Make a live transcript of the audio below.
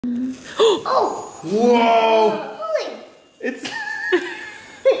Oh! Whoa! It's...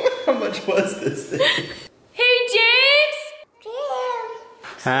 How much was this thing? Hey, James!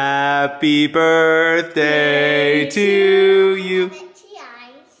 Happy birthday to you.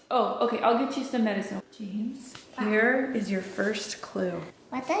 Oh, okay, I'll get you some medicine. James, here is your first clue.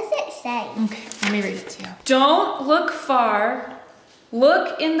 What does it say? Okay, let me read it to you. Don't look far.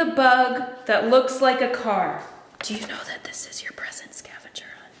 Look in the bug that looks like a car. Do you know that this is your present scavenger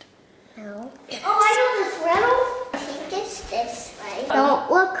hunt? No. I know this riddle. I think it's this way.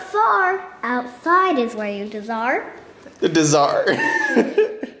 Don't look far. Outside is where you desire. The desire. Found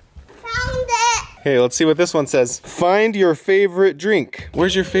it. Hey, let's see what this one says. Find your favorite drink.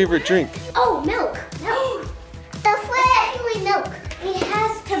 Where's your favorite drink? Oh, milk. Milk. That's definitely milk. It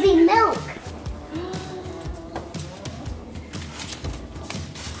has to be milk.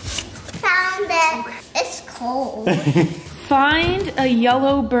 Found it. Okay. It's cold. Find a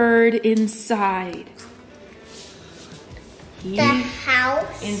yellow bird inside. The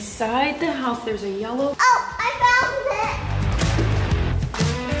house. Inside the house, there's a yellow... Oh, I found it.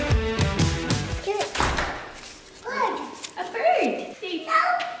 A bird. No.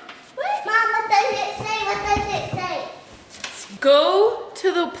 What? Mom, what does it say? What does it say? Go to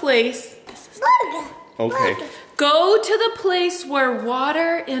the place... Okay. Go to the place where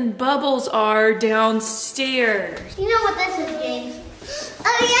water and bubbles are downstairs. You know what this is, James?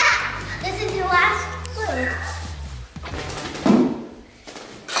 Oh yeah! This is your last clue.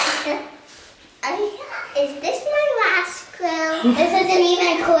 Is this my last clue? This isn't even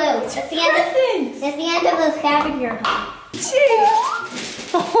a clue. It's the end of the scavenger hunt.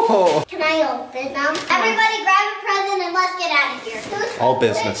 Oh. Can I open them? Everybody grab a present and let's get out of here. All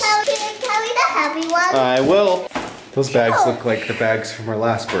business. Can you tell me the heavy one? I will. Those bags look like the bags from our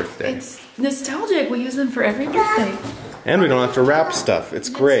last birthday. It's nostalgic. We use them for every birthday. And we don't have to wrap stuff. It's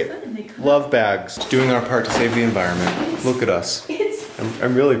great. Love bags. Doing our part to save the environment. Look at us.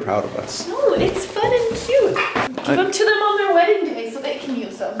 I'm really proud of us. No, it's fun and cute. Give them to them on their wedding day so they can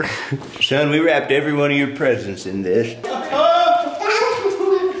use them. Son, we wrapped every one of your presents in this.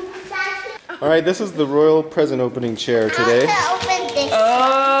 All right, this is the royal present opening chair today. I want to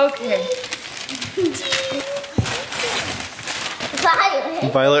open this. Okay.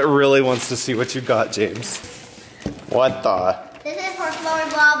 Violet really wants to see what you got, James. What the? This is for floor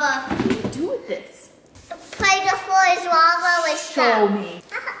lava. What do you do with this? Play the floor is lava with stuff. Show me.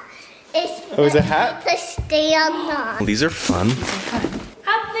 It's a hat? To stand on. These are fun.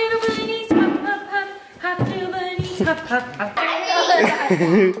 Hop little bunnies, hop, hop, hop. Hop little bunnies, hop, hop, hop.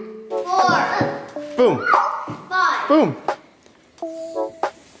 4. Boom. 5. Boom.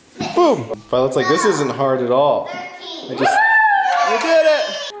 Boom. Violet's like, this isn't hard at all. 13. You did it.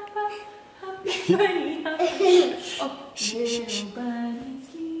 Bunny, hop. Oh, little bunny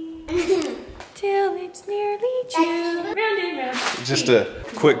sleep till it's nearly June. Round and round. Just a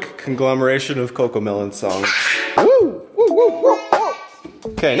quick conglomeration of Cocomelon songs. Woo! Woo, woo, woo, woo.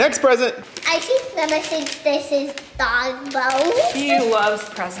 Okay, next present. I think Mama thinks this is dog bones. She loves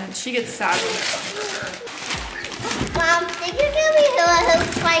presents. She gets sad. Mom, did you give me hula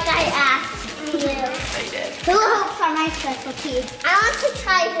hoops like I asked you? I did. Hula hoops are my specialty. I want to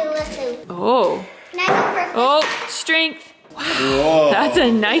try hula hoops. Oh. Can I go for Oh, strength. Wow. Whoa. That's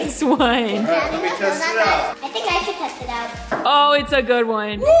a nice one. All right, let me test it out. I think I should test it out. Oh, it's a good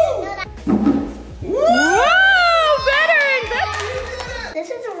one. Whoa, better and better. This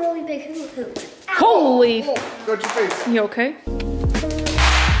is a really big hula hoop. Holy. Go to your face. You okay?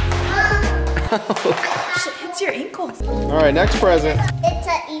 It's your ankles. All right, next present. It's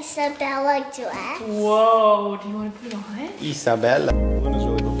an Isabella dress. Whoa, do you want to put it on? Isabella. Luna's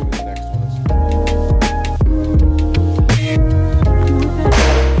really hoping this next one is.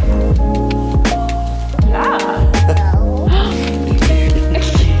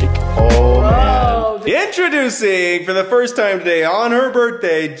 Oh, man. Introducing for the first time today on her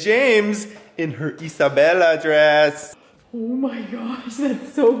birthday, James in her Isabella dress. Oh my gosh,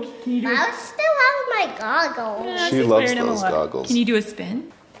 that's so cute. I still have my goggles. Yeah, She she's loves wearing them a those lot. goggles. Can you do a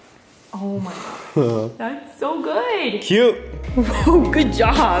spin? Oh my god. That's so good. Cute. Oh, good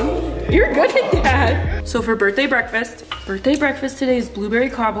job. You're good at that. So for birthday breakfast today is blueberry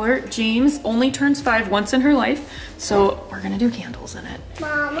cobbler. James only turns 5 once in her life, so we're gonna do candles in it.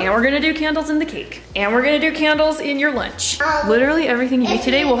 Mama. And we're gonna do candles in the cake. And we're gonna do candles in your lunch. Literally everything you eat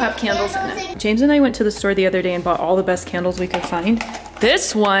today will have candles in it. James and I went to the store the other day and bought all the best candles we could find.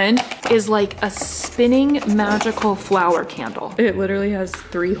 This one is like a spinning magical flower candle. It literally has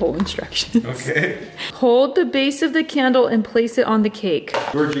 3 whole instructions. Okay. Hold the base of the candle and place it on the cake.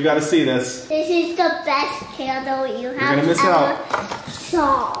 George, you gotta see this. This is the best candle you have You're gonna miss ever. out. So.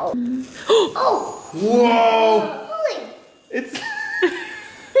 Oh. Whoa! Holy. It's.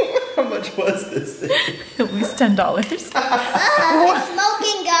 How much was this thing? At least $10. We're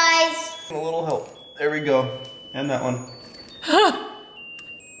smoking, guys. A little help. There we go. And that one.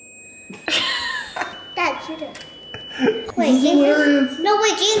 Dad, shoot it. Wait, James. No,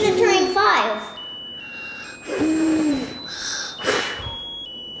 wait, James is turning 5.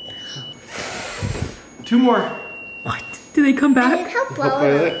 Two more. What? Do they come back? Help blow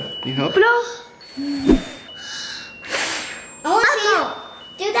it. You help? Blow. I want to see you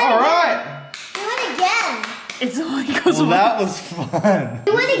do that All again. Do it again. It's only goes Well, once. that was fun.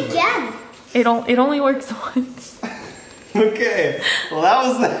 Do it again. It only works once. Okay. Well, that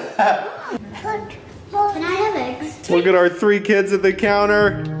was that. Look. Can I have eggs? Look at our 3 kids at the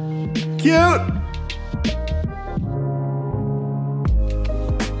counter. Cute.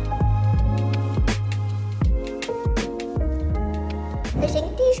 I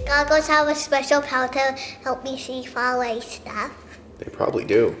think these goggles have a special power to help me see far away stuff. They probably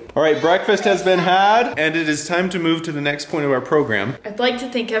do. All right, breakfast has been had, and it is time to move to the next point of our program. I'd like to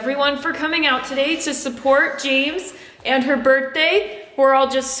thank everyone for coming out today to support James and her birthday. We're all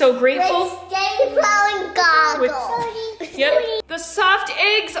just so grateful. Stay blowing goggles. Yep. The soft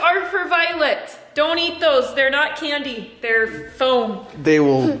eggs are for Violet. Don't eat those. They're not candy. They're foam. They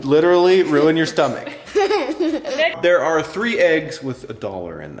will literally ruin your stomach. There are 3 eggs with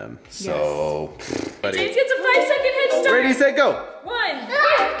 $1 in them. So, buddy. James gets a 5-second head start. Ready, set, go. 1,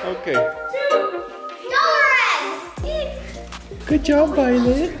 Okay. 2. Good job,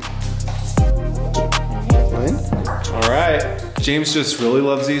 Violet. All right. James just really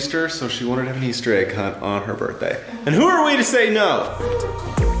loves Easter, so she wanted to have an Easter egg hunt on her birthday. And who are we to say no?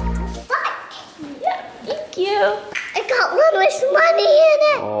 Thank you. I got one with money in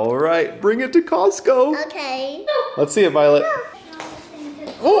it. All right, bring it to Costco. Okay. Let's see it, Violet.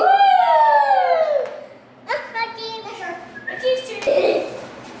 Oh.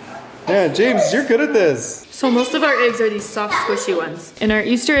 Yeah, James, you're good at this. So most of our eggs are these soft, squishy ones. And our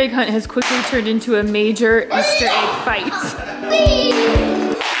Easter egg hunt has quickly turned into a major Easter egg fight. Wait,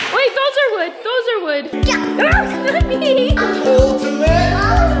 those are wood. Those are wood. Ah, not me.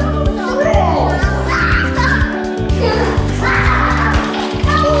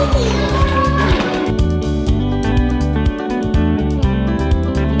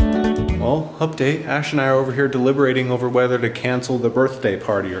 Well, update. Ash and I are over here deliberating over whether to cancel the birthday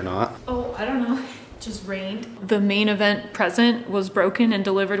party or not. Oh, I don't know. It just rained. The main event present was broken and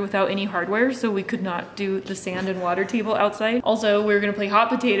delivered without any hardware, so we could not do the sand and water table outside. Also, we were gonna play hot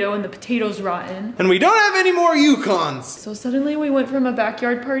potato and the potato's rotten. And we don't have any more Yukons. So suddenly we went from a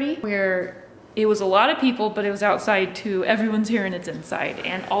backyard party where it was a lot of people, but it was outside, to everyone's here and it's inside.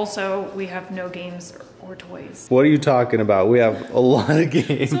 And also, we have no games or toys. What are you talking about? We have a lot of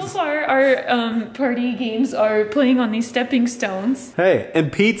games. So far, our party games are playing on these stepping stones. Hey,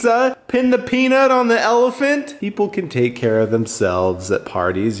 and pizza? Pin the peanut on the elephant? People can take care of themselves at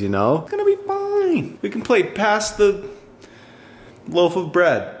parties, you know? It's gonna be fine. We can play past the loaf of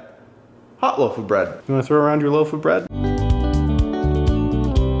bread. Hot loaf of bread. You wanna throw around your loaf of bread?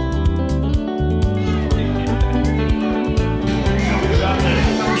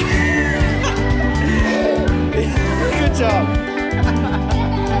 Good job.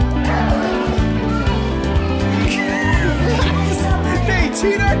 Hey,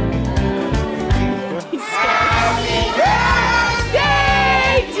 cheater! Happy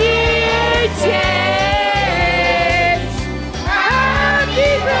birthday, dear James!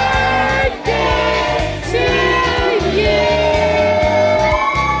 Happy birthday to you!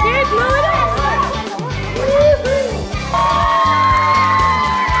 Here, blow it up!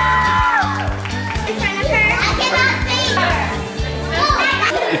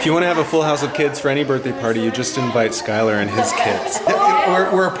 If you want to have a full house of kids for any birthday party, you just invite Skylar and his kids.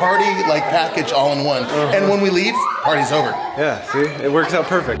 We're a party like package all in one. And when we leave, party's over. Yeah, see? It works out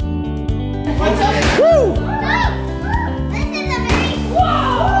perfect. Woo!